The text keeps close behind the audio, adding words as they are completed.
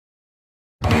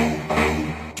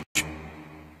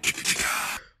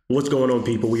What's going on,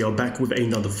 people? We are back with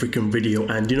another freaking video,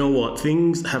 and you know what?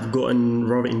 Things have gotten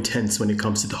rather intense when it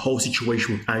comes to the whole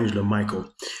situation with Angela and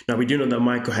Michael. Now, we do know that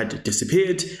Michael had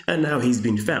disappeared and now he's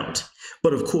been found.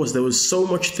 But of course, there was so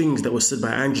much things that were said by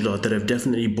Angela that have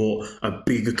definitely brought a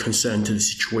bigger concern to the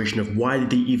situation of why did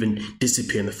they even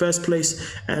disappear in the first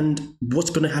place and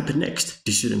what's going to happen next.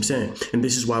 Do you see what I'm saying? And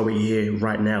this is why we're here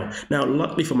right now. Now,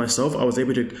 luckily for myself, I was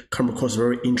able to come across a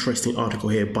very interesting article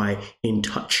here by In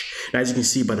Touch. Now, as you can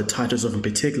see by the titles of in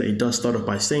particular, it does start off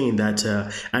by saying that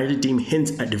Angela deemed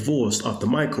hints at divorce after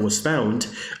Michael was found.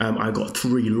 I got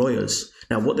 3 lawyers.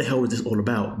 Now, what the hell is this all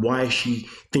about? Why is she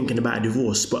thinking about a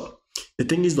divorce? But the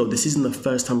thing is, though, this isn't the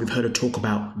first time we've heard her talk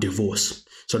about divorce.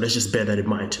 So let's just bear that in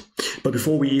mind. But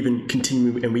before we even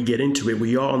continue and we get into it,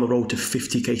 we are on the road to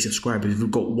 50k subscribers.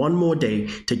 We've got one more day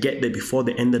to get there before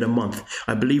the end of the month.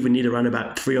 I believe we need around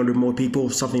about 300 more people,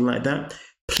 something like that.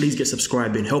 Please get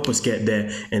subscribing, help us get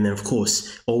there. And then, of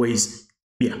course, always,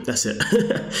 yeah, that's it.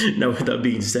 Now, with that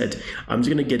being said, I'm just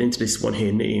going to get into this one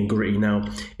here, nitty and gritty. Now,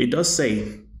 it does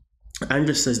say,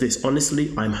 Angela says this: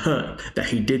 honestly, I'm hurt that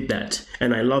he did that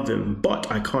and I love him,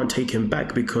 but I can't take him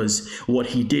back because what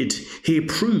he did, he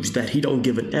proves that he don't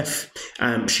give an F.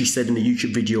 She said in a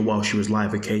YouTube video while she was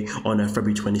live, okay, on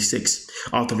February 26th,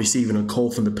 after receiving a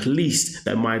call from the police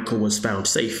that Michael was found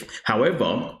safe.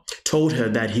 However, told her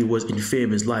that he was in fear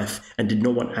of his life and did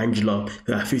not want Angela,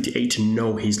 58, to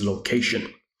know his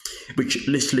location. Which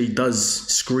literally does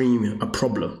scream a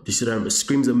problem. You see that? It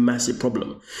screams a massive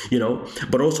problem, you know.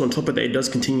 But also on top of that, it does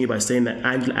continue by saying that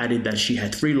Angela added that she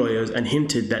had 3 lawyers and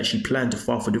hinted that she planned to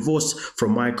file for divorce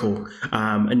from Michael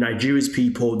and Nigeria's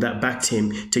people that backed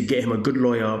him to get him a good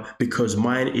lawyer because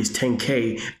mine is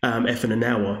 10k effing an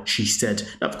hour, she said.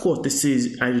 Now, of course, this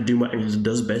is Angela doing what Angela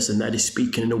does best, and that is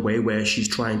speaking in a way where she's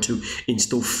trying to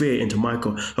instill fear into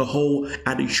Michael. Her whole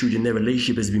attitude in their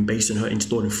relationship has been based on her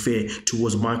installing fear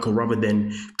towards Michael, rather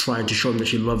than trying to show him that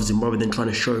she loves him, rather than trying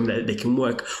to show him that they can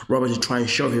work, rather than try and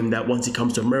show him that once he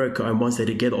comes to America and once they're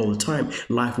together all the time,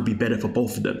 life will be better for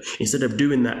both of them. Instead of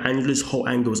doing that, Angela's whole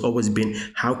angle has always been,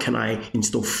 how can I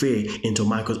instill fear into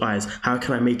Michael's eyes? How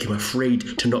can I make him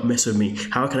afraid to not mess with me?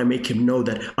 How can I make him know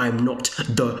that I'm not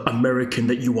the American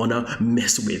that you wanna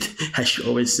mess with? As she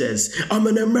always says, I'm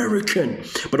an American.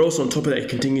 But also on top of that, it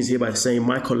continues here by saying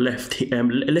Michael left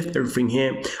everything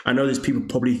here. I know there's people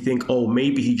probably think, oh,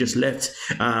 maybe he just left,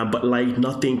 but like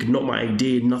nothing, not my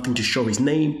idea, nothing to show his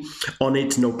name on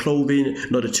it, no clothing,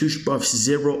 not a toothbrush,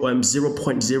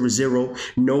 0.00,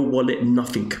 no wallet,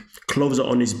 nothing. Clothes are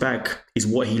on his back is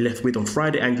what he left with. On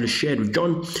Friday, Angela shared with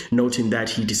John, noting that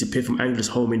he disappeared from Angela's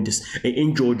home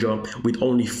in Georgia with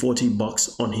only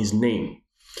 $40 on his name.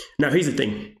 Now, here's the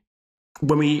thing.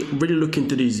 When we really look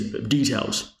into these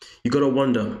details, you got to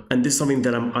wonder, and this is something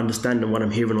that I'm understanding what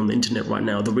I'm hearing on the internet right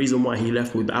now. The reason why he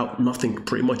left without nothing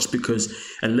pretty much because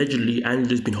allegedly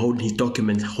Angela's been holding his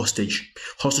documents hostage,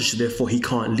 therefore he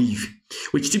can't leave.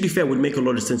 Which, to be fair, would make a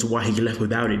lot of sense why he left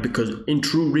without it, because in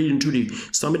true reading truly,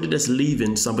 somebody that's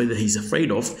leaving, somebody that he's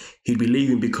afraid of, he'd be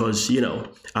leaving because, you know,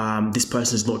 this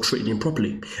person is not treating him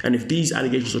properly. And if these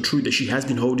allegations are true that she has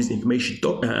been holding his information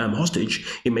hostage,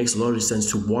 it makes a lot of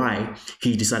sense to why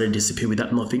he decided to disappear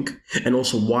without nothing, and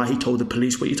also why he told the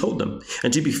police what he told them.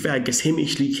 And to be fair, I guess him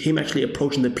actually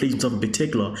approaching the police himself in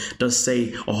particular does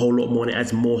say a whole lot more, and it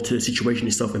adds more to the situation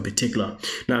itself in particular.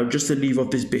 Now, just to leave off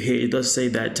this bit here, it does say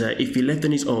that if he left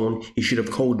on his own, he should have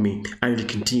called me. Angela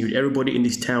continued, everybody in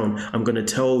this town, I'm gonna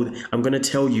tell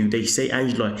you, they say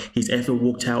Angela, he's effing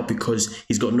walked out because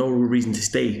he's got no real reason to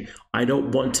stay. I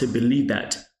don't want to believe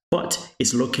that, but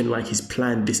it's looking like he's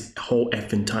planned this whole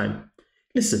effing time.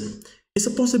 Listen, it's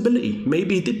a possibility.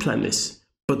 Maybe he did plan this.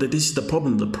 But this is the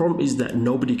problem. The problem is that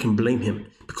nobody can blame him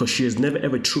because she has never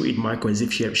ever treated Michael as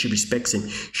if she respects him.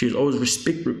 She has always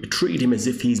treated him as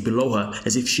if he's below her,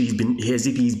 as if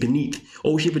he's beneath.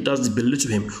 All she ever does is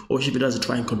belittle him. All she ever does is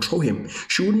try and control him.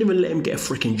 She wouldn't even let him get a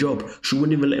freaking job. She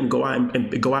wouldn't even let him go out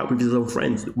and go out with his own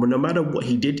friends. Well, no matter what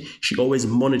he did, she always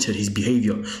monitored his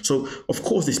behavior. So of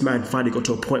course this man finally got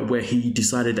to a point where he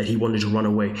decided that he wanted to run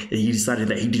away. And he decided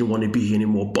that he didn't want to be here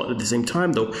anymore. But at the same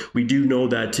time, though, we do know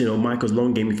that, you know, Michael's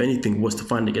long game, if anything, was to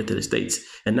finally get to the States.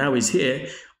 And now he's here.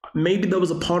 Maybe there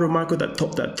was a part of Michael that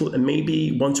thought that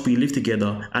maybe once we live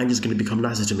together, Angela's going to become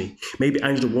nicer to me. Maybe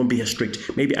Angela won't be as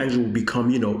strict. Maybe Angela will become,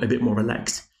 you know, a bit more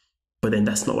relaxed. But then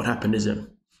that's not what happened, is it?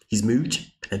 He's moved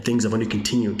and things have only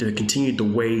continued. They've continued the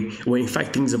way, well, in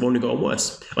fact, things have only gotten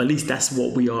worse. Or at least that's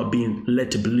what we are being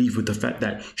led to believe with the fact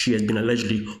that she has been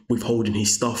allegedly withholding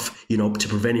his stuff, you know, to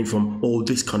prevent him from all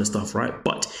this kind of stuff, right?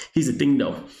 But here's the thing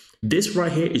though. This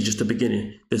right here is just the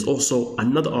beginning. There's also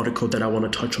another article that I want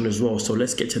to touch on as well. So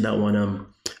let's get to that one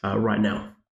right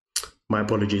now. My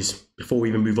apologies. Before we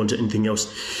even move on to anything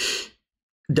else.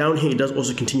 Down here, it does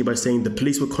also continue by saying the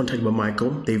police were contacted by Michael.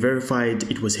 They verified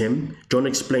it was him. John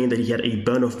explained that he had a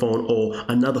burner phone or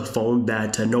another phone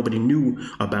that nobody knew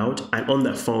about. And on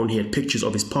that phone, he had pictures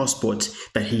of his passport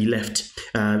that he left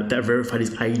that verified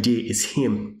his ID is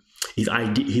him. His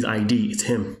ID is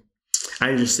him.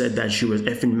 Angela said that she was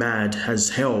effing mad as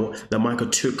hell that Michael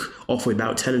took off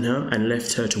without telling her and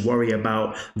left her to worry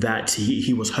about that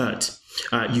he was hurt.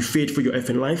 You feared for your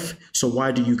effing life, so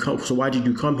why did you come? So why did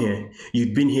you come here?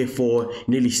 You've been here for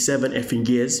nearly 7 effing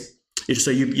years.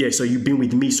 So you've been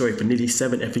with me, sorry, for nearly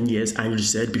 7 effing years. Angela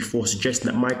said before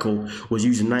suggesting that Michael was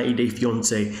using 90-day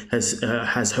fiance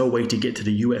as her way to get to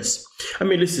the US. I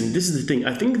mean, listen, this is the thing.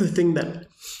 I think the thing that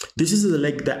this is the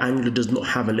leg that Angela does not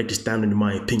have a leg to stand on, in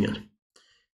my opinion,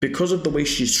 because of the way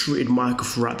she's treated Michael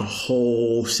throughout the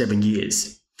whole 7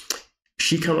 years.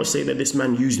 She cannot say that this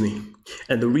man used me.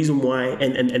 And the reason why,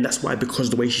 and that's why, because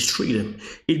of the way she's treated him,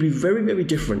 it'd be very, very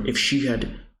different if she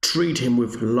had treated him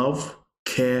with love,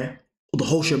 care, or the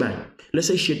whole shebang. Let's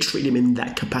say she had treated him in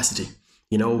that capacity,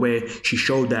 you know, where she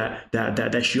showed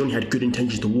that she only had good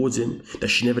intentions towards him, that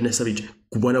she never necessarily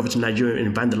went over to Nigeria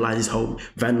and vandalized his home,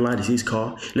 vandalized his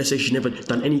car. Let's say she never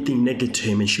done anything negative to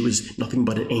him and she was nothing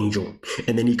but an angel.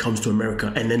 And then he comes to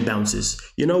America and then bounces.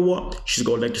 You know what? She's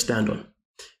got a leg to stand on.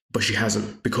 But she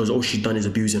hasn't, because all she's done is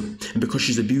abuse him. And because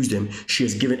she's abused him, she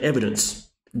has given evidence.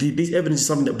 This evidence is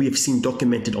something that we have seen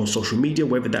documented on social media,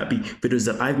 whether that be videos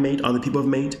that I've made, other people have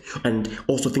made, and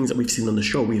also things that we've seen on the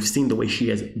show. We have seen the way she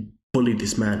has bullied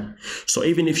this man. So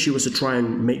even if she was to try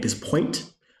and make this point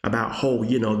about how,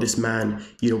 you know, this man,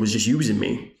 you know, was just using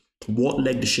me, what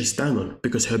leg does she stand on?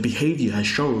 Because her behavior has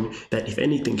shown that, if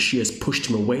anything, she has pushed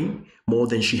him away more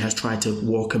than she has tried to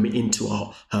welcome him into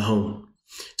her home.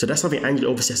 So that's something Angela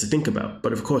obviously has to think about.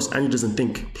 But of course, Angela doesn't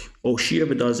think all she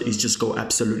ever does is just go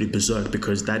absolutely berserk,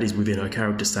 because that is within her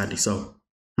character, sadly so.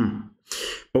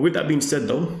 But with that being said,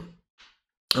 though,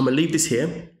 I'm going to leave this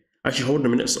here. Actually, hold on a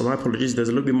minute. So my apologies. There's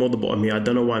a little bit more at the bottom here. I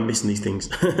don't know why I'm missing these things.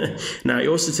 Now, it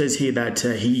also says here that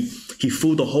he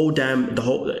fooled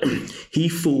he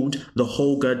fooled the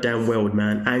whole goddamn world,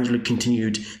 man. Angela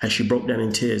continued as she broke down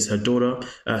in tears. Her daughter,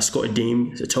 Scott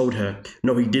Dean, told her,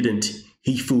 "No, he didn't.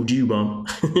 He fooled you, mom."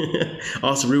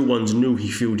 Us real ones knew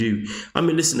he fooled you. I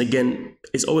mean, listen, again,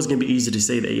 it's always going to be easy to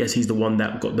say that, yes, he's the one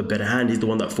that got the better hand. He's the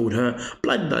one that fooled her.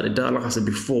 Blah, blah, blah, like I said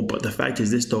before. But the fact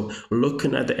is this, though,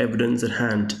 looking at the evidence at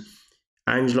hand,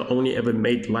 Angela only ever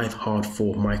made life hard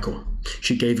for Michael.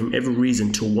 She gave him every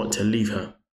reason to want to leave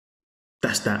her.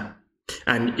 That's that.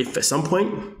 And if at some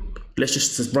point, let's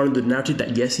just run the narrative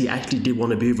that, yes, he actually did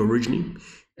want to be with her originally.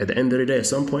 At the end of the day, at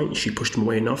some point, she pushed him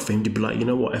away enough for him to be like, you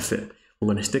know what, F it. I'm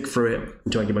going to stick through it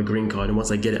until I get my green card. And once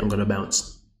I get it, I'm going to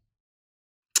bounce.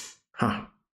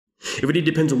 It really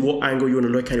depends on what angle you want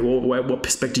to look at it, what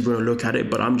perspective you want to look at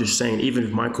it. But I'm just saying, even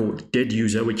if Michael did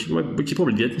use her, which he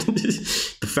probably did,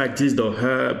 the fact is, though,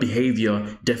 her behavior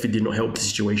definitely did not help the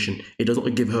situation. It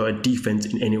doesn't give her a defense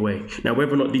in any way. Now,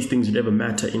 whether or not these things would ever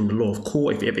matter in the law of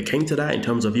court, if it ever came to that, in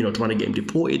terms of, you know, trying to get him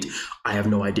deported, I have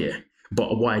no idea.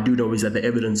 But what I do know is that the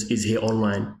evidence is here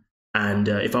online. And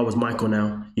if I was Michael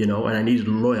now, you know, and I needed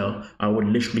a lawyer, I would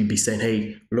literally be saying,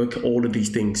 hey, look at all of these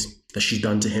things that she's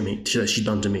done to him, that she's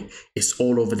done to me. It's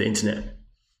all over the internet.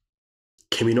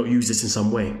 Can we not use this in some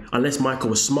way? Unless Michael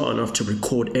was smart enough to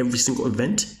record every single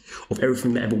event of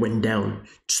everything that ever went down,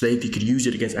 so that if he could use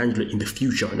it against Angela in the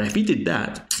future. Now, if he did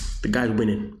that, the guy's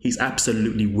winning. He's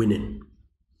absolutely winning.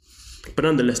 But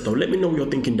nonetheless, though, let me know what you're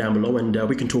thinking down below, and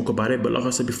we can talk about it. But like I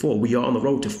said before, we are on the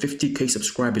road to 50k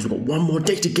subscribers. We've got one more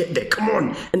day to get there. Come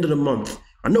on, end of the month.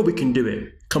 I know we can do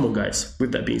it. Come on, guys.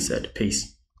 With that being said,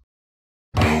 peace.